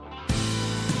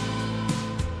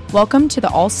Welcome to the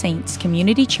All Saints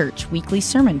Community Church Weekly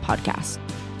Sermon Podcast.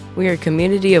 We are a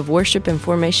community of worship and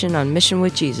formation on mission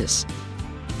with Jesus.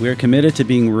 We are committed to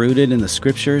being rooted in the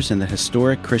Scriptures and the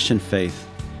historic Christian faith,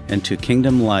 and to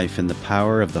kingdom life in the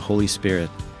power of the Holy Spirit.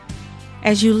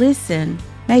 As you listen,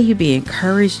 may you be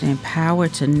encouraged and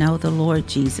empowered to know the Lord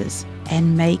Jesus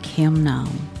and make Him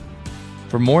known.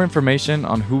 For more information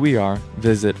on who we are,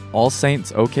 visit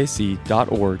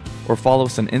allsaintsokc.org or follow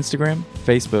us on Instagram,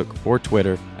 Facebook, or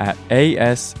Twitter at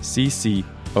ASCCOKC.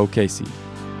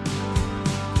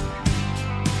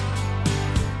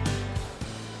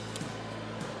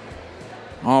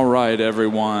 All right,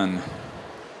 everyone.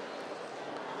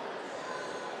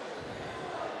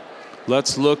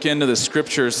 Let's look into the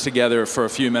Scriptures together for a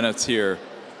few minutes here.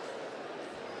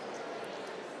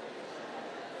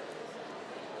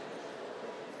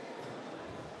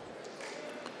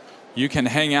 You can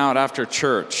hang out after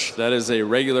church. That is a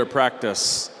regular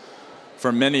practice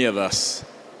for many of us.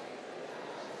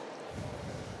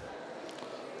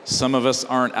 Some of us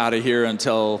aren't out of here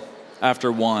until after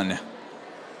 1.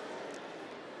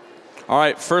 All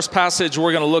right, first passage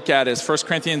we're going to look at is 1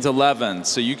 Corinthians 11.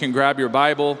 So you can grab your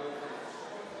Bible.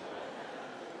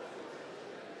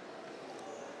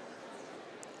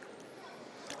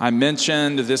 I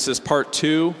mentioned this is part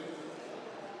 2.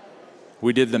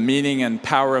 We did the meaning and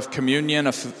power of communion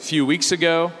a few weeks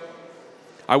ago.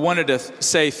 I wanted to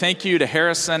say thank you to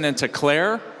Harrison and to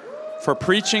Claire for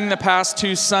preaching the past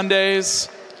 2 Sundays.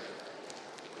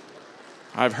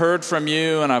 I've heard from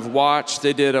you and I've watched.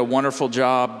 They did a wonderful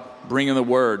job bringing the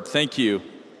word. Thank you.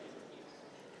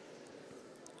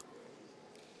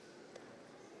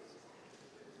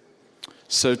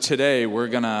 So today we're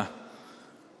going to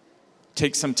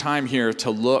take some time here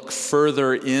to look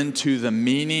further into the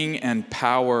meaning and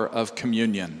power of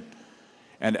communion.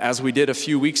 And as we did a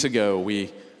few weeks ago, we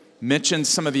mentioned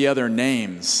some of the other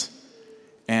names.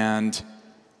 And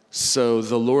so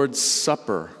the Lord's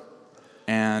Supper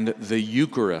and the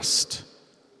Eucharist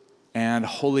and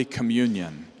Holy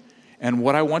Communion. And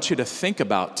what I want you to think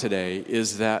about today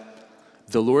is that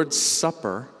the Lord's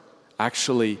Supper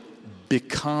actually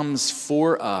becomes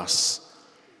for us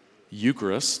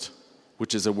Eucharist,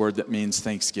 which is a word that means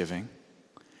thanksgiving.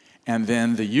 And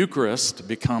then the Eucharist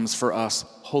becomes for us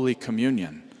Holy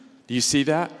Communion. Do you see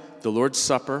that? The Lord's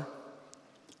Supper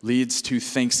leads to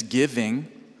thanksgiving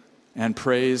and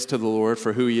praise to the Lord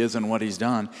for who He is and what He's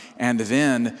done. And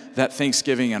then that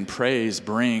thanksgiving and praise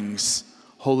brings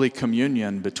Holy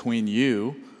Communion between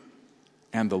you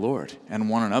and the Lord and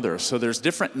one another. So there's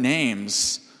different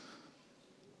names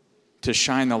to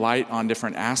shine the light on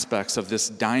different aspects of this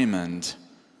diamond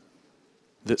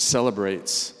that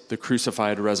celebrates the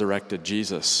crucified, resurrected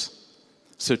Jesus.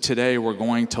 So today we're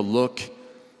going to look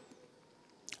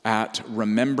at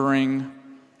remembering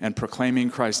and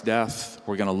proclaiming Christ's death.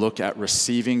 We're going to look at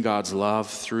receiving God's love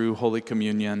through Holy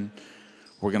Communion.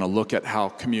 We're going to look at how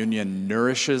communion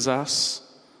nourishes us,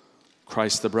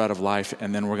 Christ the bread of life,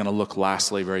 and then we're going to look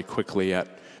lastly very quickly at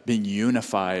being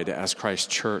unified as Christ's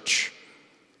church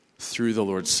through the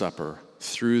Lord's Supper,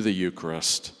 through the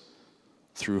Eucharist,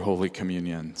 through Holy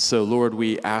Communion. So, Lord,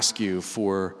 we ask you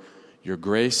for your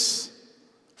grace,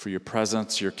 for your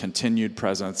presence, your continued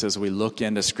presence as we look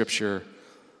into Scripture,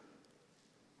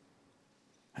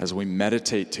 as we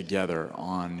meditate together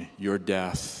on your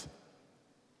death,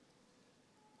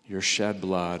 your shed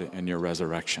blood, and your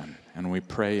resurrection. And we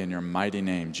pray in your mighty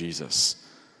name, Jesus.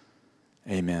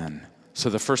 Amen. So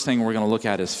the first thing we're going to look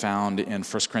at is found in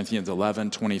 1 Corinthians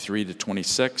 11, 23 to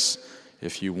 26,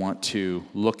 if you want to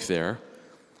look there.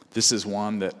 This is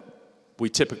one that we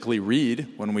typically read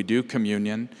when we do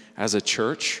communion as a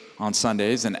church on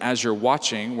Sundays. And as you're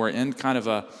watching, we're in kind of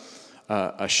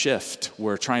a shift.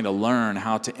 We're trying to learn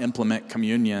how to implement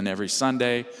communion every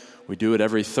Sunday. We do it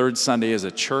every third Sunday as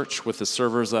a church with the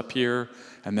servers up here.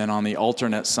 And then on the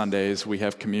alternate Sundays, we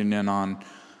have communion on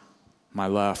my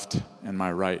left and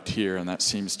my right here. And that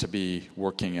seems to be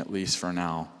working, at least for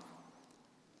now.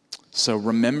 So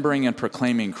remembering and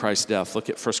proclaiming Christ's death. Look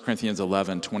at 1 Corinthians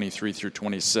 11, 23 through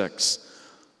 26.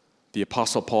 The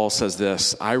Apostle Paul says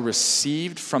this, I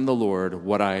received from the Lord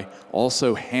what I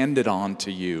also handed on to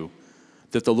you,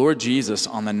 that the Lord Jesus,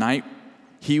 on the night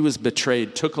He was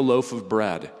betrayed, took a loaf of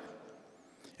bread.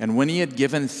 And when He had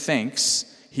given thanks,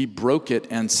 He broke it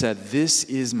and said, this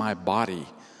is my body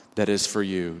that is for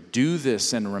you. Do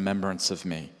this in remembrance of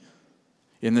me.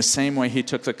 In the same way, He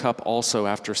took the cup also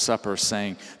after supper,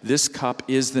 saying, this cup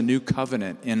is the new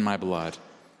covenant in my blood.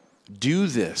 Do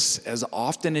this as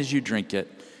often as you drink it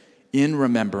in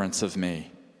remembrance of me.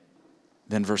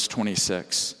 Then verse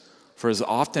 26, for as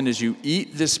often as you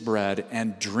eat this bread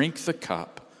and drink the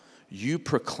cup, you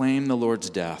proclaim the Lord's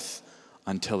death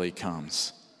until he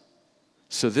comes.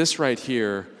 So this right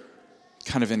here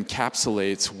kind of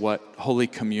encapsulates what Holy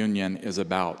Communion is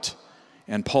about.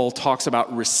 And Paul talks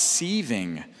about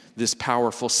receiving this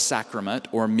powerful sacrament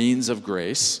or means of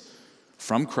grace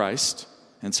from Christ.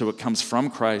 And so it comes from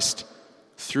Christ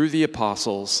through the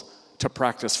apostles to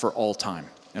practice for all time.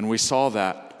 And we saw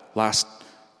that last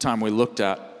time we looked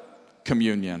at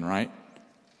communion, right?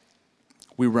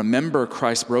 We remember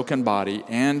Christ's broken body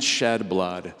and shed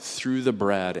blood through the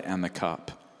bread and the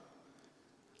cup.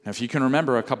 Now, if you can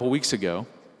remember, a couple weeks ago,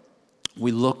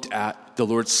 we looked at the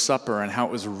Lord's Supper and how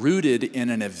it was rooted in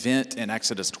an event in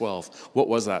Exodus 12. What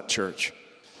was that, church?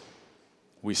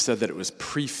 We said that it was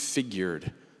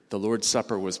prefigured. The Lord's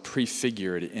Supper was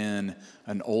prefigured in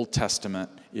an Old Testament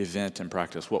event and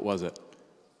practice. What was it?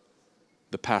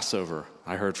 The Passover.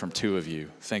 I heard from two of you.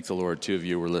 Thank the Lord, two of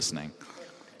you were listening.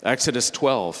 Exodus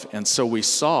 12. And so we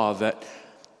saw that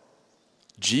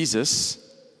Jesus,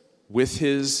 with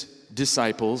his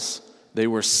disciples, they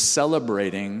were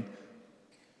celebrating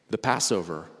the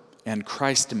Passover, and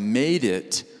Christ made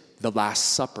it the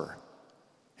Last Supper.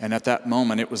 And at that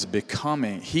moment, he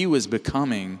was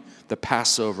becoming the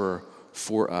Passover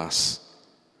for us.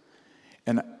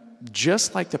 And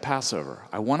just like the Passover,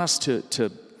 I want us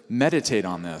to meditate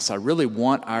on this. I really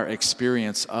want our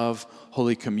experience of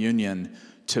Holy Communion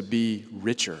to be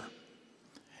richer.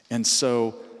 And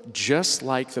so, just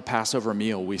like the Passover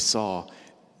meal we saw,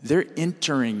 they're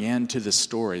entering into the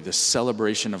story, the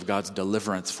celebration of God's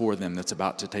deliverance for them that's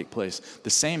about to take place. The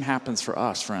same happens for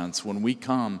us, friends. When we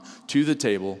come to the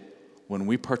table, when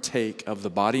we partake of the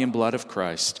body and blood of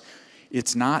Christ,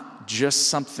 it's not just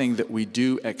something that we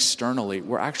do externally.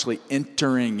 We're actually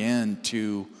entering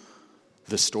into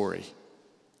the story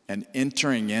and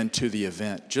entering into the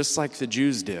event, just like the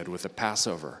Jews did with the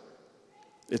Passover.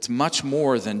 It's much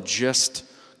more than just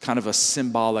kind of a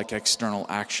symbolic external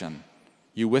action.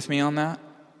 You with me on that?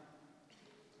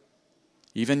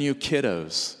 Even you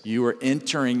kiddos, you are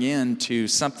entering into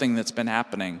something that's been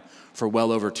happening for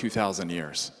well over 2,000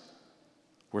 years.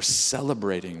 We're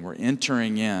celebrating, we're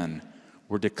entering in,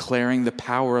 we're declaring the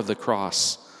power of the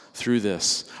cross through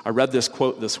this. I read this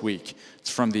quote this week.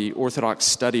 It's from the Orthodox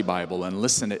Study Bible, and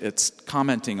listen, it's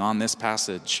commenting on this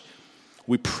passage.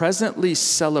 We presently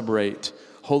celebrate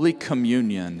Holy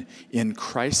Communion in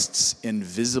Christ's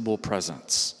invisible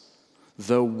presence,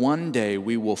 though one day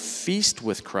we will feast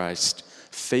with Christ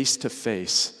face to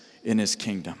face in his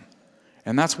kingdom.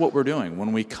 And that's what we're doing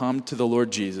when we come to the Lord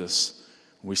Jesus.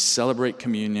 We celebrate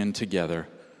communion together.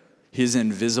 His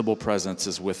invisible presence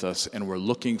is with us, and we're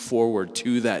looking forward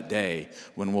to that day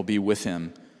when we'll be with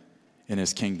him in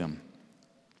his kingdom.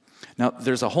 Now,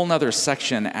 there's a whole nother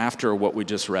section after what we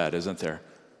just read, isn't there?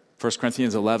 1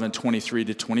 Corinthians 11, 23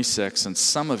 to 26, and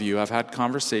some of you have had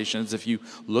conversations. If you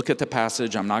look at the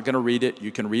passage, I'm not going to read it.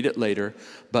 You can read it later.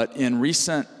 But in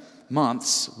recent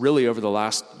months, really over the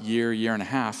last year and a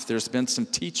half, there's been some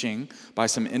teaching by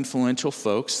some influential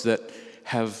folks that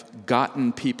have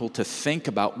gotten people to think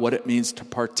about what it means to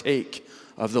partake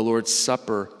of the Lord's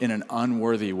Supper in an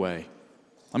unworthy way.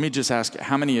 Let me just ask,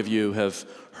 how many of you have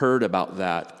heard about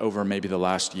that over maybe the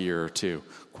last year or two?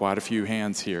 Quite a few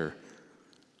hands here.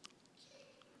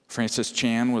 Francis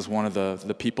Chan was one of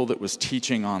the people that was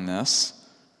teaching on this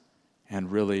and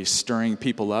really stirring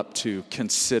people up to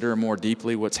consider more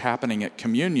deeply what's happening at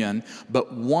communion.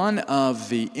 But one of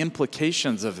the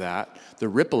implications of that, the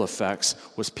ripple effects,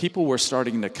 was people were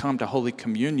starting to come to Holy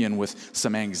Communion with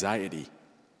some anxiety,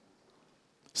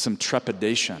 some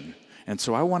trepidation. And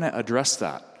so I want to address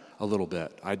that a little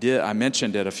bit. I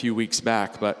mentioned it a few weeks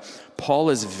back, but Paul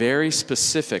is very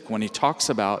specific when he talks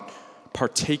about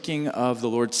partaking of the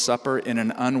Lord's Supper in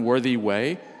an unworthy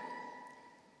way.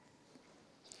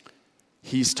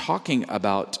 He's talking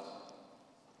about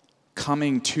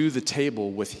coming to the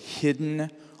table with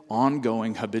hidden,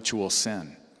 ongoing, habitual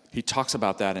sin. He talks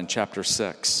about that in chapter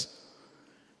 6.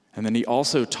 And then he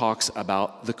also talks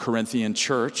about the Corinthian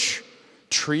church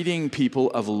treating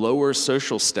people of lower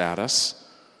social status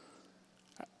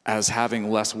as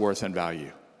having less worth and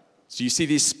value. So you see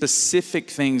these specific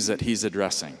things that he's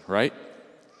addressing, right?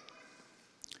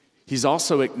 He's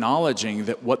also acknowledging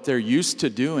that what they're used to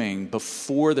doing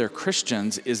before they're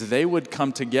Christians is they would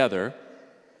come together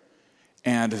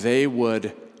and they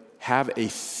would have a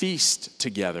feast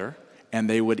together and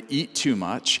they would eat too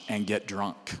much and get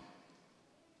drunk.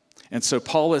 And so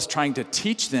Paul is trying to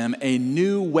teach them a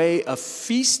new way of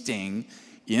feasting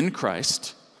in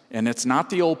Christ. And it's not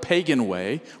the old pagan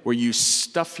way where you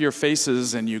stuff your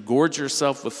faces and you gorge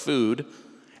yourself with food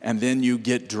and then you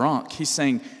get drunk. He's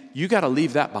saying, you got to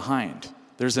leave that behind.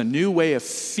 There's a new way of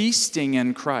feasting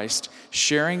in Christ,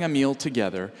 sharing a meal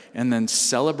together, and then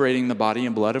celebrating the body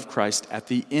and blood of Christ at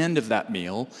the end of that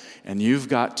meal. And you've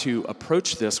got to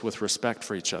approach this with respect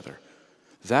for each other.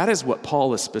 That is what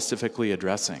Paul is specifically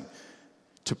addressing.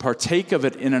 To partake of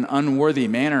it in an unworthy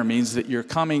manner means that you're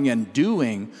coming and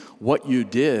doing what you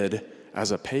did as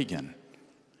a pagan.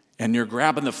 And you're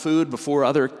grabbing the food before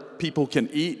other people can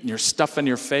eat, and you're stuffing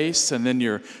your face, and then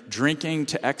you're drinking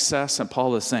to excess. And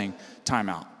Paul is saying, time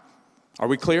out. Are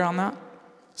we clear on that?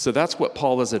 So that's what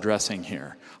Paul is addressing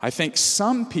here. I think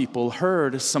some people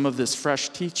heard some of this fresh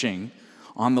teaching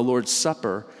on the Lord's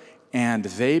Supper, and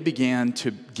they began to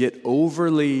get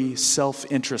overly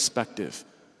self-introspective.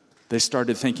 They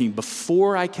started thinking,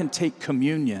 before I can take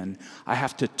communion, I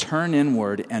have to turn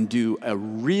inward and do a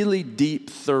really deep,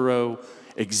 thorough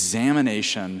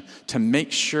examination to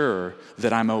make sure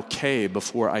that I'm okay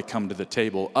before I come to the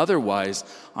table. Otherwise,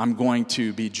 I'm going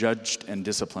to be judged and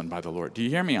disciplined by the Lord. Do you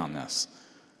hear me on this?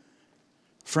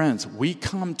 Friends, we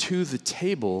come to the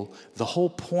table, the whole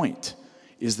point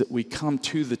is that we come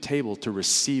to the table to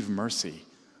receive mercy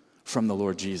from the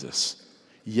Lord Jesus.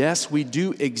 Yes, we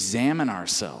do examine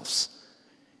ourselves.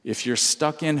 If you're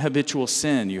stuck in habitual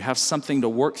sin, you have something to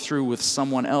work through with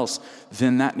someone else,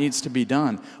 then that needs to be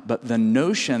done. But the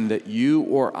notion that you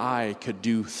or I could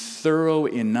do thorough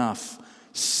enough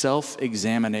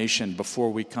self-examination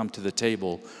before we come to the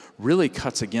table really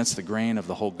cuts against the grain of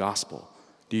the whole gospel.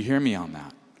 Do you hear me on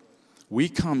that? We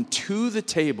come to the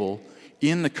table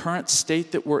in the current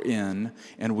state that we're in,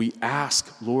 and we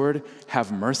ask, Lord,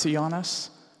 have mercy on us.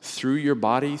 Through your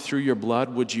body, through your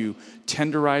blood, would you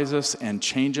tenderize us and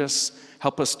change us?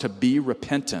 Help us to be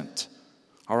repentant.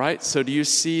 All right? So do you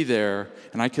see there,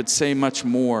 and I could say much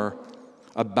more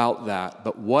about that,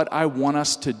 but what I want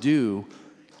us to do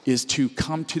is to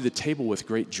come to the table with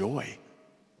great joy.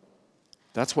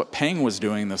 That's what Peng was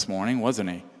doing this morning, wasn't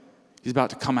he? He's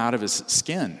about to come out of his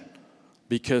skin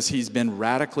because he's been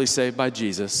radically saved by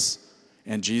Jesus,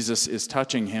 and Jesus is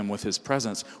touching him with his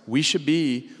presence. We should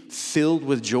be filled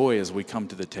with joy as we come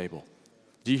to the table.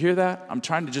 Do you hear that? I'm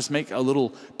trying to just make a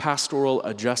little pastoral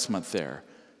adjustment there.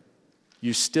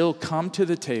 You still come to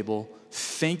the table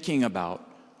thinking about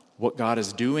what God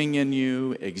is doing in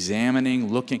you,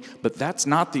 examining, looking, but that's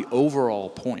not the overall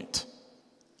point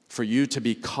for you to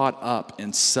be caught up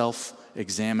in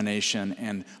self-examination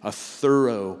and a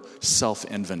thorough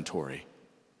self-inventory,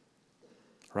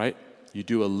 right? You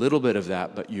do a little bit of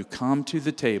that, but you come to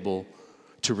the table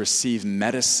to receive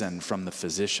medicine from the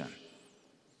physician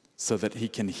so that he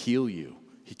can heal you.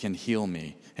 He can heal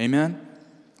me. Amen?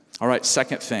 All right,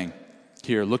 second thing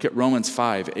here, look at Romans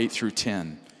 5, 8 through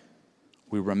 10.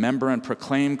 We remember and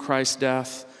proclaim Christ's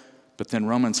death, but then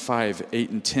Romans 5, 8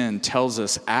 and 10 tells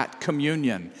us at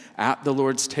communion, at the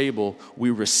Lord's table, we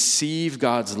receive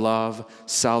God's love,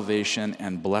 salvation,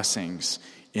 and blessings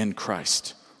in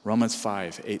Christ. Romans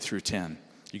 5, 8 through 10.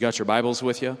 You got your Bibles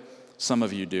with you? Some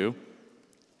of you do.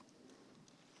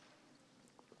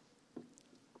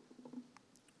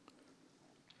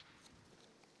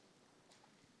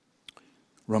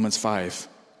 Romans 5,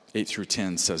 8 through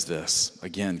 10 says this.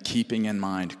 Again, keeping in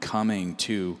mind coming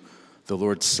to the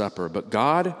Lord's Supper. But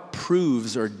God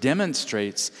proves or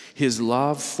demonstrates his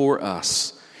love for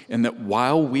us in that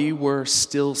while we were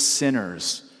still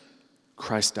sinners,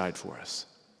 Christ died for us.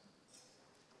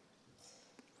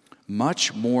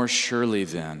 Much more surely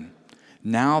then,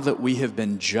 now that we have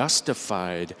been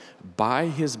justified by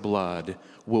his blood,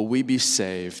 will we be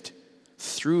saved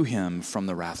through him from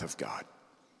the wrath of God.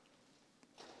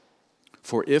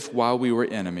 For if while we were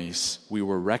enemies, we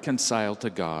were reconciled to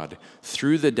God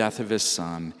through the death of his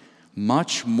Son,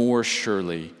 much more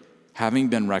surely, having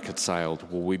been reconciled,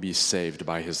 will we be saved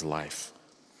by his life.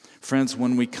 Friends,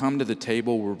 when we come to the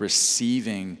table, we're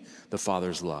receiving the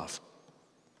Father's love.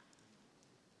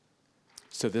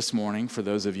 So this morning, for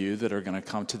those of you that are going to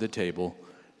come to the table,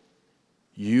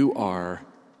 you are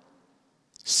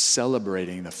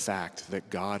celebrating the fact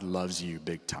that God loves you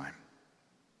big time.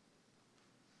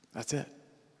 That's it.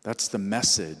 That's the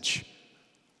message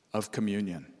of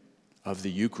communion, of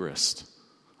the Eucharist,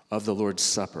 of the Lord's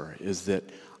Supper, is that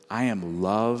I am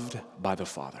loved by the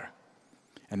Father,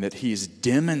 and that he's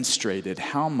demonstrated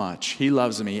how much he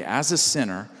loves me as a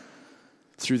sinner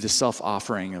through the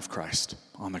self-offering of Christ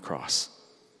on the cross.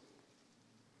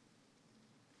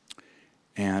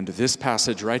 And this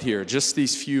passage right here, just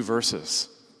these few verses,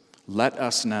 let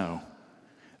us know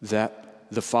that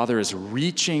the Father is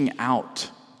reaching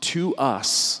out to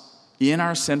us in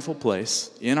our sinful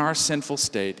place, in our sinful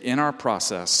state, in our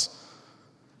process,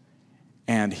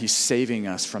 and he's saving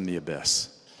us from the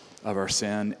abyss of our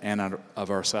sin and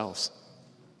of ourselves.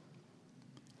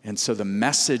 And so the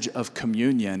message of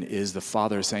communion is the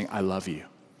Father saying, I love you.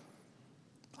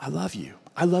 I love you.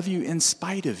 I love you in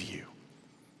spite of you.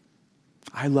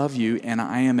 I love you, and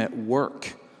I am at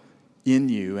work in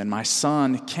you. And my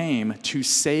Son came to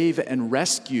save and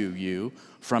rescue you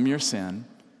from your sin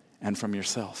and from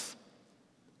yourself.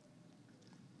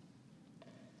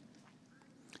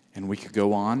 And we could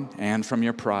go on, and from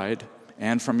your pride,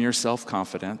 and from your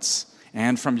self-confidence,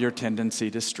 and from your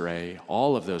tendency to stray,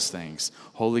 all of those things.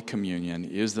 Holy Communion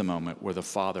is the moment where the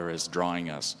Father is drawing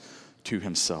us to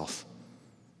himself.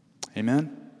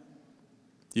 Amen?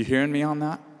 You hearing me on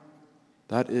that?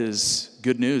 That is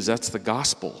good news. That's the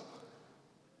gospel.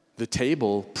 The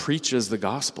table preaches the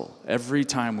gospel. Every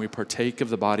time we partake of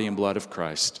the body and blood of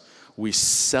Christ, we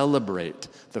celebrate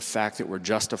the fact that we're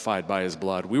justified by his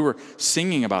blood. We were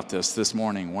singing about this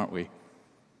morning, weren't we?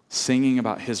 Singing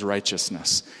about his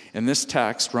righteousness. In this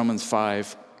text, Romans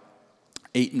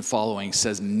 5:8 and following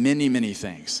says many, many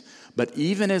things. But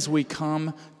even as we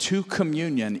come to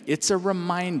communion, it's a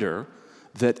reminder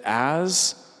that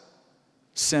as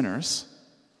sinners,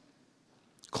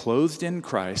 clothed in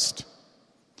Christ,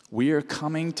 we are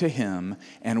coming to him,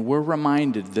 and we're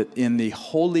reminded that in the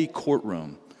holy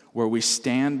courtroom where we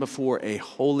stand before a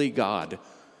holy God,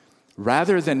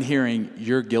 rather than hearing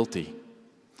you're guilty,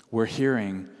 we're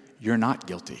hearing you're not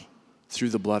guilty through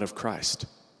the blood of Christ.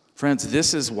 Friends,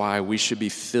 this is why we should be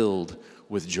filled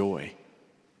with joy.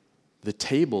 The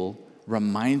table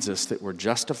reminds us that we're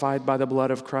justified by the blood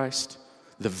of Christ.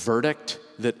 The verdict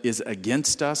that is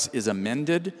against us is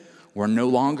amended. We're no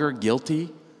longer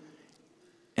guilty.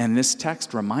 And this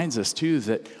text reminds us, too,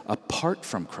 that apart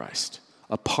from Christ,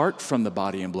 apart from the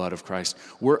body and blood of Christ,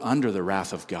 we're under the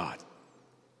wrath of God.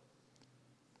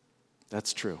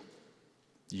 That's true.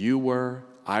 You were,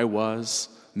 I was,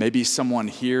 maybe someone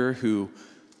here who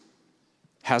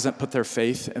hasn't put their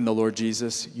faith in the Lord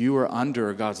Jesus, you are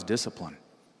under God's discipline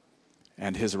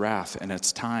and his wrath, and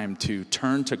it's time to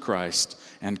turn to Christ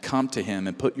and come to him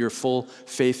and put your full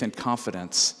faith and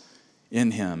confidence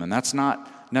in him. And that's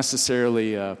not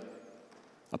necessarily a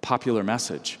popular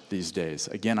message these days.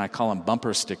 Again, I call them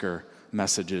bumper sticker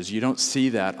messages. You don't see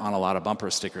that on a lot of bumper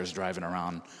stickers driving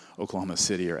around Oklahoma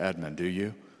City or Edmond, do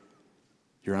you?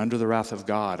 You're under the wrath of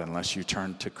God unless you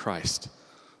turn to Christ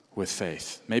with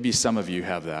faith. Maybe some of you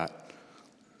have that.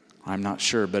 I'm not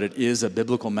sure, but it is a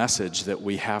biblical message that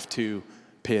we have to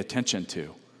pay attention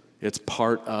to. It's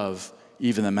part of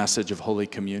even the message of Holy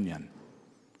Communion.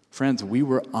 Friends, we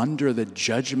were under the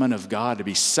judgment of God to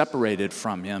be separated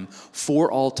from him for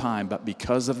all time, but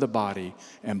because of the body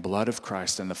and blood of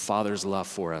Christ and the Father's love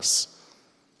for us,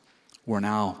 we're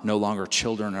now no longer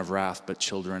children of wrath, but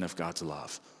children of God's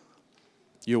love.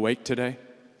 You awake today?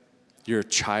 You're a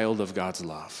child of God's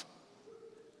love.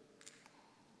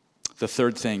 The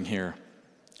third thing here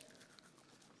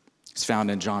is found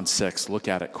in John 6. Look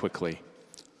at it quickly.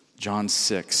 John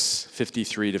 6,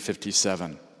 53 to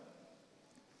 57.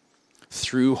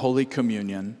 Through Holy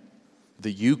Communion,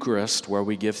 the Eucharist where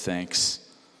we give thanks,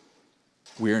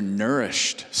 we are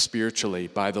nourished spiritually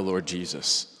by the Lord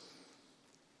Jesus.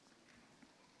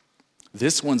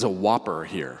 This one's a whopper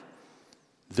here.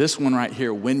 This one right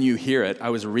here, when you hear it, I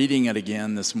was reading it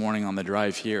again this morning on the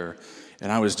drive here,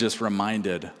 and I was just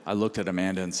reminded, I looked at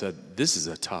Amanda and said, this is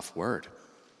a tough word.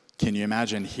 Can you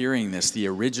imagine hearing this? The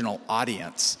original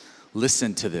audience,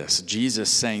 listen to this. Jesus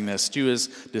saying this to his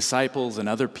disciples and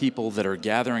other people that are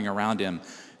gathering around him.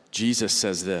 Jesus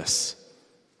says this,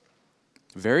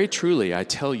 very truly, I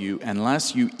tell you,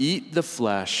 unless you eat the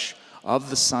flesh of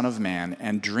the Son of Man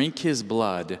and drink his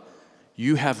blood,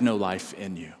 you have no life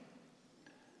in you.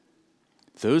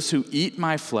 Those who eat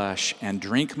my flesh and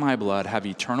drink my blood have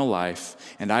eternal life,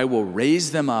 and I will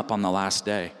raise them up on the last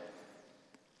day.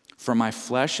 For my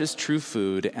flesh is true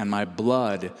food, and my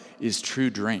blood is true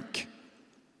drink.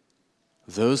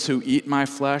 Those who eat my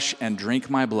flesh and drink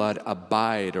my blood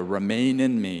abide or remain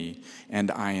in me,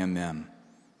 and I in them.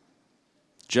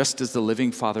 Just as the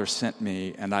living Father sent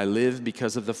me, and I live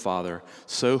because of the Father,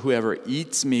 so whoever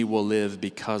eats me will live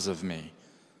because of me.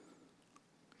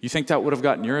 You think that would have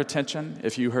gotten your attention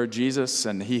if you heard Jesus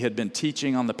and he had been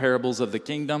teaching on the parables of the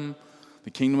kingdom? The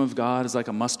kingdom of God is like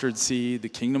a mustard seed. The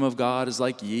kingdom of God is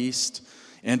like yeast.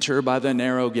 Enter by the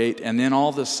narrow gate. And then all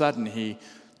of a sudden he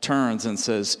turns and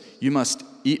says, you must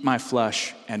eat my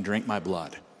flesh and drink my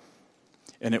blood.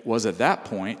 And it was at that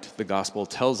point, the gospel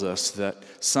tells us, that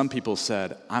some people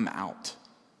said, I'm out.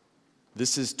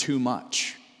 This is too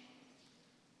much.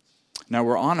 Now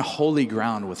we're on holy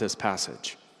ground with this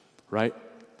passage, right?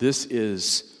 This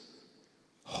is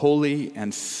holy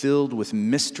and filled with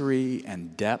mystery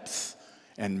and depth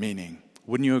and meaning.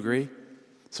 Wouldn't you agree?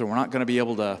 So we're not going to be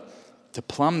able to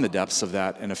plumb the depths of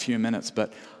that in a few minutes,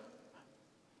 but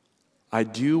I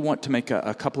do want to make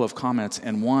a couple of comments,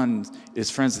 and one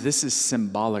is, friends, this is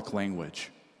symbolic language,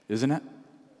 isn't it?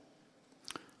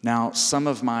 Now, some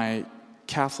of my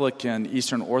Catholic and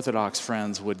Eastern Orthodox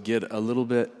friends would get a little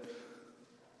bit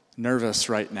nervous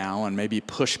right now and maybe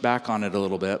push back on it a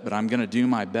little bit, but I'm going to do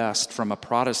my best from a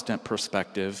Protestant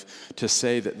perspective to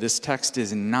say that this text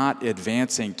is not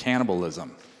advancing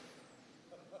cannibalism.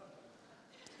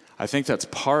 I think that's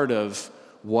part of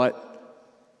what,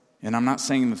 and I'm not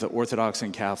saying that the Orthodox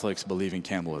and Catholics believe in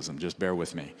cannibalism, just bear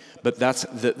with me, but that's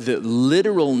the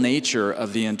literal nature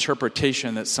of the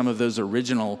interpretation that some of those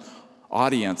original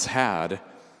audience had.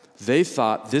 They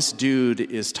thought this dude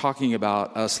is talking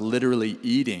about us literally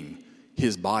eating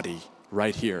his body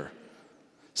right here.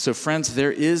 So friends,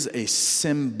 there is a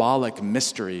symbolic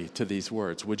mystery to these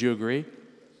words. Would you agree?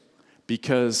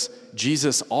 Because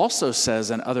Jesus also says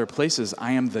in other places,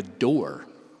 I am the door,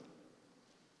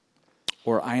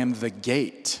 or I am the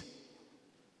gate.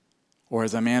 Or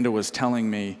as Amanda was telling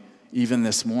me even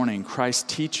this morning, Christ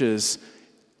teaches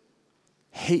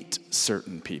hate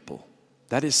certain people.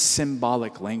 That is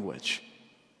symbolic language.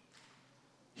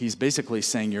 He's basically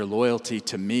saying your loyalty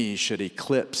to me should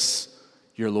eclipse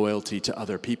your loyalty to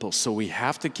other people. So we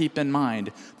have to keep in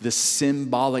mind the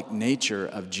symbolic nature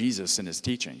of Jesus and his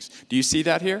teachings. Do you see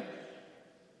that here?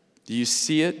 Do you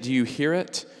see it? Do you hear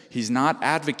it? He's not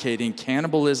advocating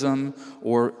cannibalism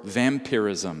or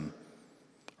vampirism,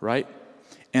 right?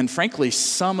 And frankly,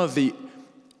 some of the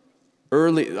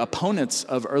early opponents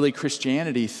of early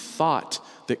Christianity thought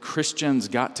that Christians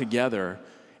got together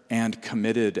and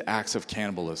committed acts of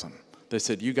cannibalism. They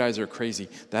said, you guys are crazy.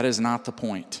 That is not the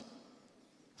point.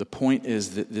 The point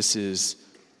is that this is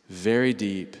very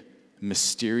deep,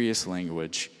 mysterious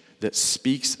language that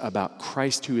speaks about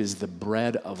Christ, who is the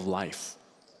bread of life.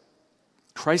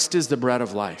 Christ is the bread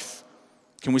of life.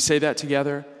 Can we say that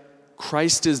together?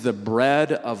 Christ is the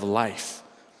bread of life,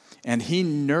 and he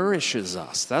nourishes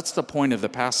us. That's the point of the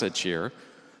passage here.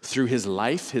 Through his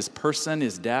life, his person,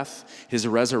 his death, his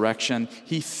resurrection,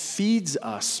 he feeds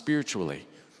us spiritually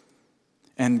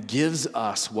and gives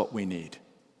us what we need.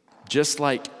 Just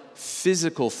like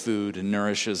physical food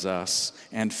nourishes us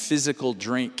and physical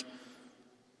drink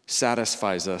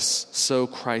satisfies us, so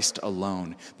Christ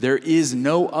alone. There is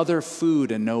no other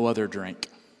food and no other drink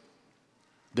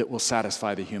that will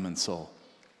satisfy the human soul.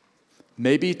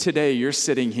 Maybe today you're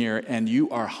sitting here and you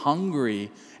are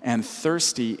hungry and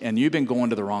thirsty and you've been going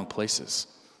to the wrong places.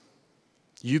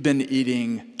 You've been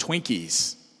eating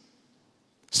Twinkies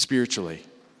spiritually.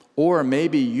 Or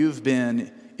maybe you've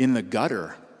been in the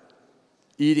gutter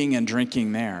eating and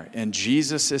drinking there. And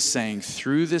Jesus is saying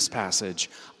through this passage,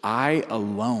 I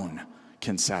alone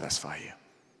can satisfy you.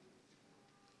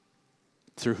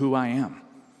 Through who I am,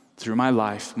 through my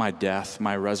life, my death,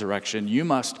 my resurrection. You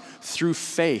must, through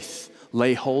faith,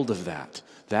 lay hold of that.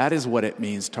 That is what it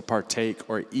means to partake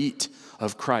or eat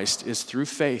of Christ, is through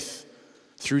faith,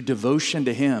 through devotion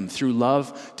to him, through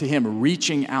love to him,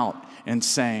 reaching out and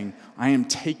saying, I am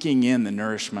taking in the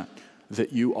nourishment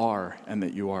that you are and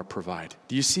that you are provide.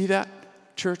 Do you see that,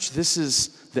 church? This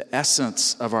is the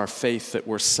essence of our faith that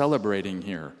we're celebrating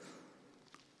here.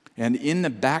 And in the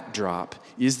backdrop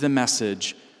is the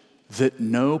message that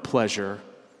no pleasure,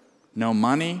 no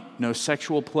money, no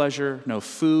sexual pleasure, no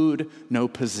food, no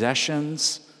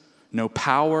possessions, no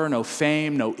power, no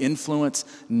fame, no influence,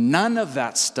 none of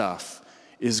that stuff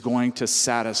is going to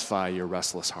satisfy your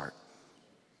restless heart.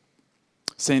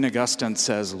 St. Augustine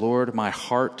says, Lord, my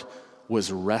heart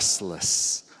was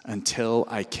restless until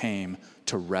I came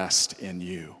to rest in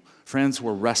you. Friends,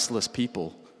 we're restless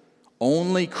people.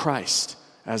 Only Christ,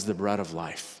 as the bread of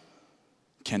life,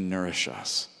 can nourish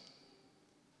us.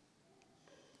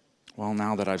 Well,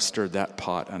 now that I've stirred that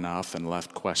pot enough and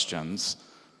left questions,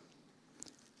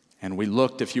 and we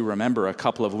looked, if you remember, a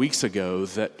couple of weeks ago,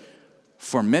 that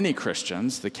for many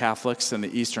Christians, the Catholics and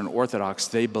the Eastern Orthodox,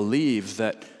 they believe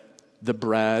that the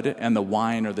bread and the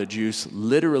wine or the juice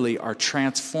literally are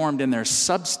transformed in their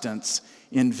substance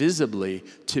invisibly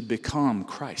to become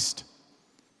Christ.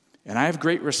 And I have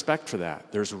great respect for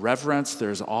that. There's reverence,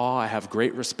 there's awe, I have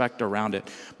great respect around it,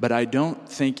 but I don't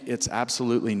think it's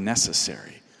absolutely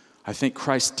necessary. I think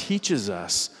Christ teaches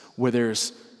us where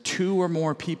there's two or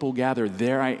more people gathered,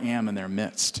 there I am in their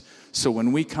midst. So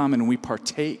when we come and we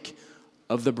partake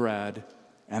of the bread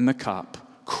and the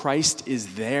cup, Christ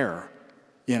is there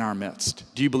in our midst.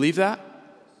 Do you believe that?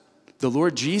 The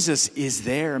Lord Jesus is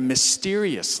there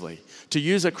mysteriously. To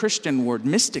use a Christian word,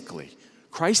 mystically.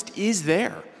 Christ is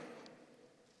there.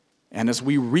 And as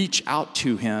we reach out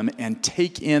to him and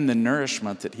take in the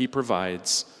nourishment that he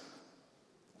provides,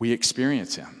 we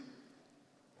experience him.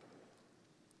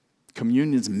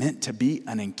 Communion is meant to be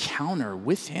an encounter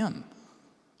with him,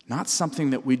 not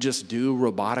something that we just do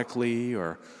robotically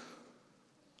or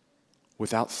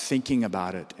without thinking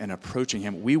about it and approaching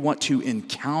him. We want to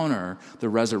encounter the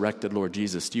resurrected Lord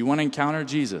Jesus. Do you want to encounter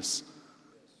Jesus?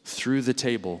 Through the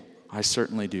table. I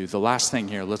certainly do. The last thing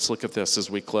here, let's look at this as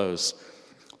we close.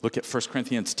 Look at 1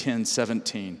 Corinthians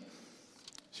 10:17.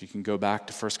 So you can go back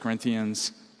to 1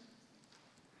 Corinthians.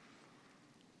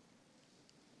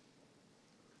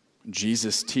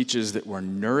 Jesus teaches that we're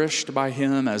nourished by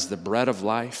him as the bread of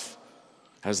life,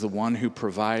 as the one who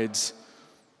provides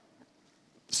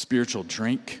spiritual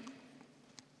drink.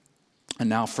 And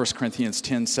now 1 Corinthians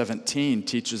 10:17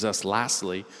 teaches us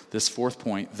lastly, this fourth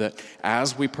point, that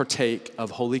as we partake of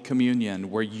Holy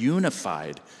Communion, we're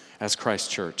unified as Christ's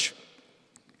church.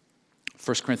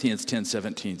 1 Corinthians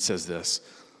 10:17 says this,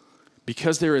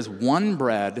 because there is one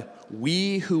bread,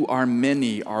 we who are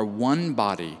many are one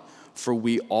body, for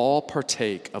we all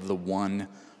partake of the one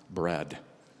bread.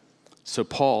 So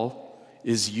Paul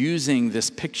is using this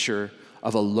picture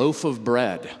of a loaf of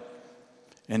bread,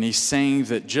 and he's saying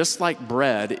that just like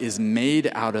bread is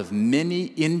made out of many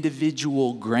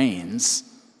individual grains,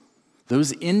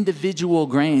 those individual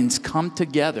grains come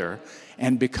together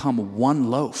and become one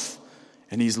loaf.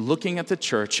 And he's looking at the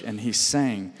church and he's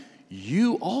saying,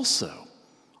 you also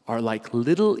are like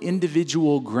little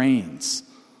individual grains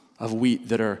of wheat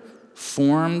that are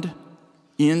formed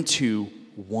into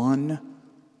one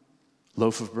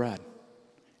loaf of bread.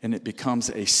 And it becomes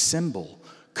a symbol.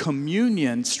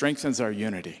 Communion strengthens our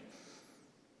unity.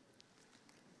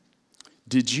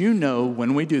 Did you know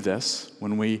when we do this,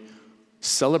 when we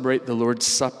celebrate the Lord's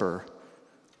Supper,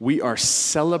 we are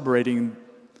celebrating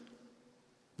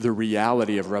the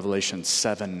reality of Revelation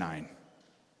 7:9.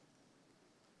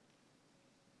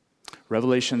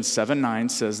 Revelation 7:9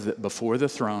 says that before the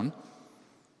throne,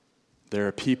 there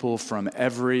are people from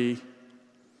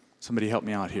somebody help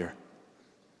me out here.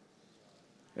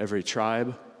 Every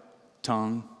tribe,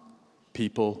 tongue,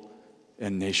 people,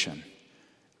 and nation.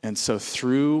 And so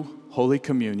through Holy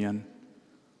Communion,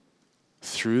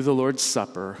 through the Lord's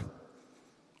Supper,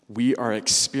 we are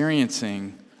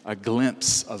experiencing a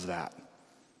glimpse of that.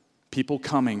 People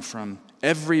coming from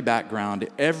every background,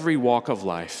 every walk of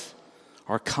life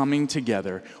are coming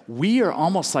together. We are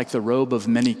almost like the robe of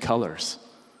many colors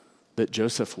that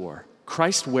Joseph wore.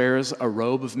 Christ wears a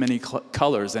robe of many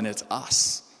colors, and it's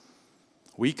us.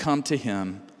 We come to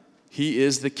him. He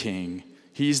is the king.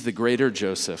 He's the greater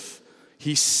Joseph.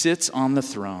 He sits on the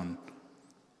throne,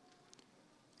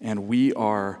 and we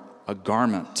are a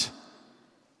garment.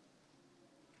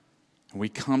 And we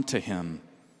come to him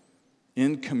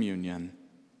in communion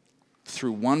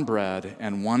through one bread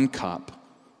and one cup.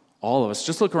 All of us.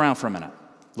 Just look around for a minute.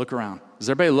 Look around. Does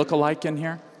everybody look alike in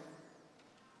here?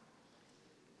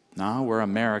 No, we're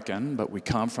American, but we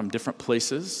come from different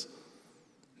places,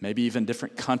 maybe even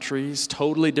different countries,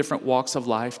 totally different walks of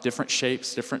life, different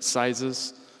shapes, different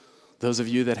sizes. Those of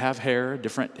you that have hair,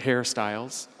 different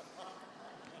hairstyles.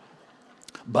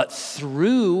 But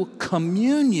through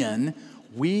communion,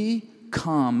 we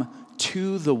come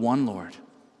to the one Lord.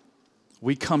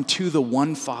 We come to the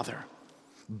one Father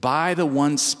by the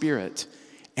one Spirit.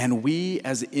 And we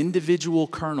as individual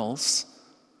kernels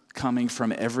coming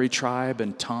from every tribe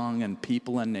and tongue and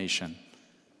people and nation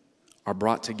are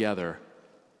brought together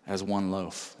as one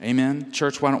loaf. Amen?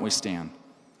 Church, why don't we stand?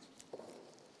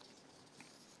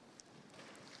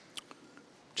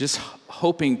 Just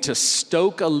hoping to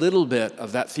stoke a little bit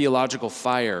of that theological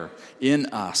fire in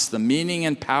us, the meaning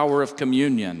and power of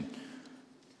communion.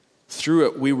 Through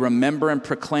it, we remember and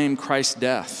proclaim Christ's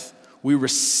death. We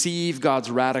receive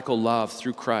God's radical love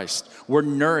through Christ. We're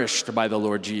nourished by the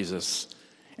Lord Jesus,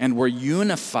 and we're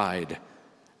unified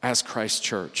as Christ's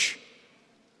church.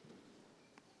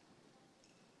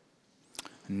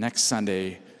 Next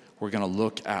Sunday, we're going to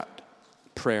look at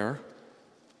prayer,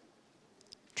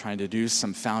 trying to do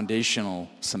some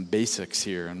basics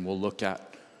here, and we'll look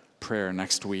at prayer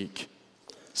next week.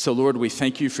 So, Lord, we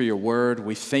thank you for your word.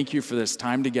 We thank you for this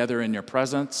time together in your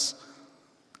presence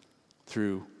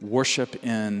through worship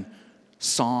in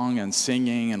song and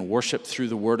singing, and worship through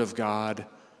the word of God,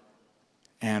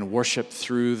 and worship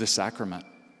through the sacrament,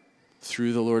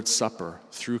 through the Lord's Supper,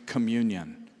 through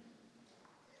communion,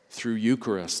 through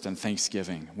Eucharist and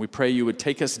Thanksgiving. We pray you would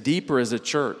take us deeper as a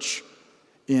church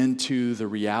into the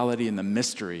reality and the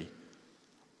mystery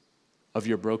of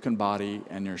your broken body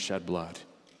and your shed blood.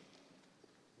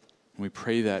 We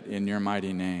pray that in your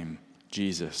mighty name,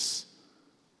 Jesus.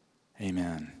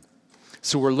 Amen.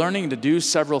 So we're learning to do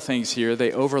several things here.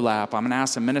 They overlap. I'm going to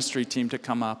ask the ministry team to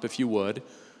come up if you would.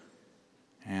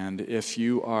 And if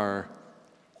you are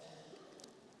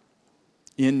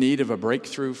in need of a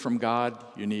breakthrough from God,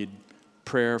 you need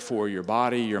prayer for your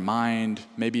body, your mind,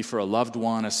 maybe for a loved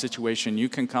one, a situation, you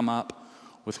can come up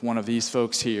with one of these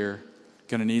folks here.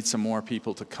 Going to need some more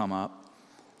people to come up.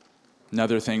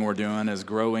 Another thing we're doing is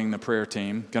growing the prayer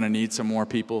team. Going to need some more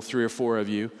people, 3 or 4 of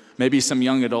you. Maybe some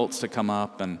young adults to come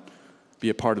up and be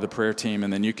a part of the prayer team.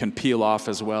 And then you can peel off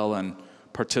as well and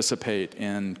participate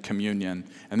in communion.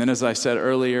 And then as I said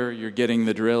earlier, you're getting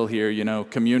the drill here. You know,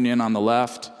 communion on the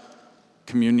left,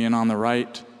 communion on the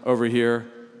right over here.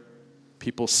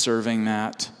 People serving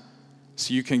that.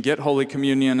 So you can get Holy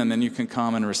Communion and then you can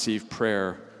come and receive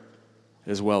prayer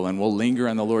as well. And we'll linger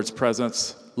in the Lord's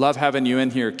presence. Love having you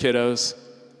in here, kiddos,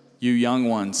 you young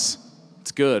ones.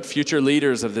 It's good. Future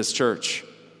leaders of this church.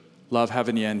 Love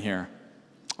having you in here.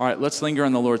 All right, let's linger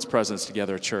in the Lord's presence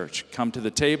together, church. Come to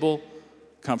the table.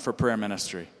 Come for prayer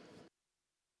ministry.